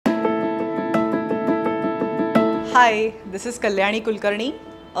Hi, this is Kalyani Kulkarni,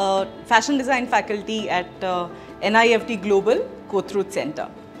 fashion design faculty at NIFD Global Kothrud Center.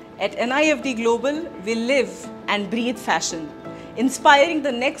 At NIFD Global, we live and breathe fashion, inspiring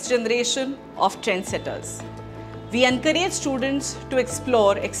the next generation of trendsetters. We encourage students to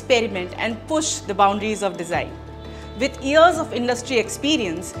explore, experiment and push the boundaries of design. With years of industry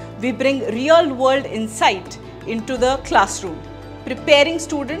experience, we bring real-world insight into the classroom, preparing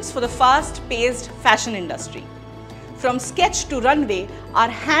students for the fast-paced fashion industry. From sketch to runway, our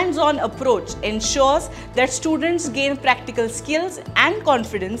hands-on approach ensures that students gain practical skills and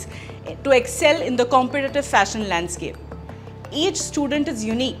confidence to excel in the competitive fashion landscape. Each student is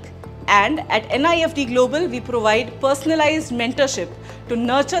unique, and at NIFD Global, we provide personalized mentorship to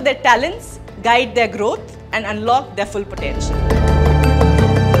nurture their talents, guide their growth, and unlock their full potential.